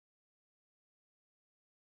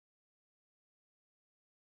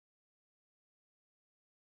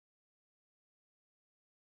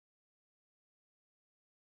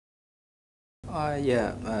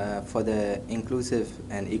For the inclusive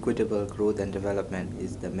and equitable growth and development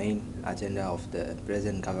is the main agenda of the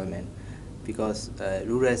present government, because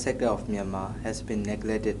rural sector of Myanmar has been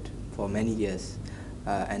neglected for many years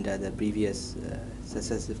under the previous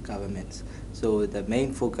successive governments. So the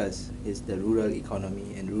main focus is the rural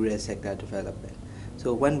economy and rural sector development.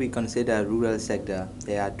 So when we consider rural sector,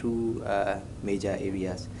 there are two major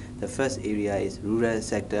areas. The first area is rural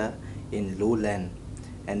sector in lowland,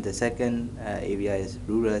 and the second area is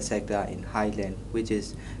rural sector in highland, which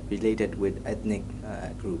is related with ethnic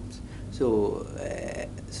groups. So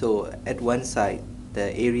at one side,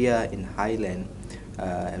 the area in highland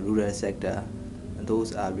rural sector,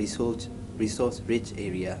 those are resource rich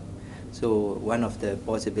area. So one of the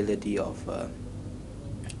possibility of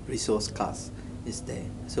resource costs is there.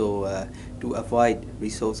 So to avoid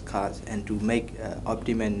resource costs and to make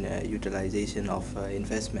optimum utilization of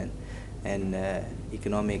investment and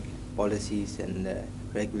economic policies and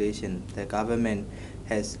regulation, the government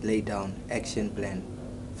has laid down action plan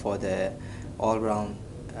for the all-round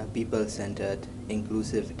people-centered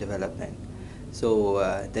inclusive development. So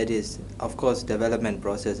that is, of course, development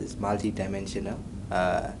process is multidimensional.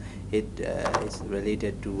 It is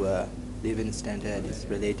related to living standard, is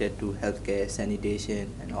related to healthcare,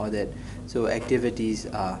 sanitation, and all that. So activities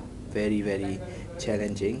are very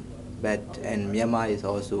challenging. And Myanmar is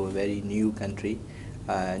also a very new country,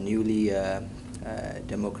 newly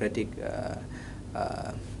democratic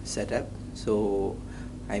setup. So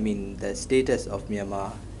I mean, the status of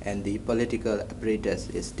Myanmar and the political apparatus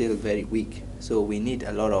is still very weak. So we need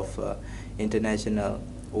a lot of international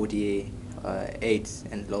ODA aids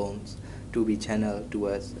and loans to be channeled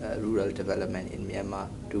towards rural development in Myanmar,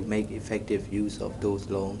 to make effective use of those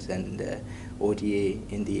loans and ODA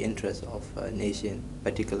in the interest of nation,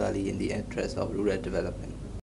 particularly in the interest of rural development.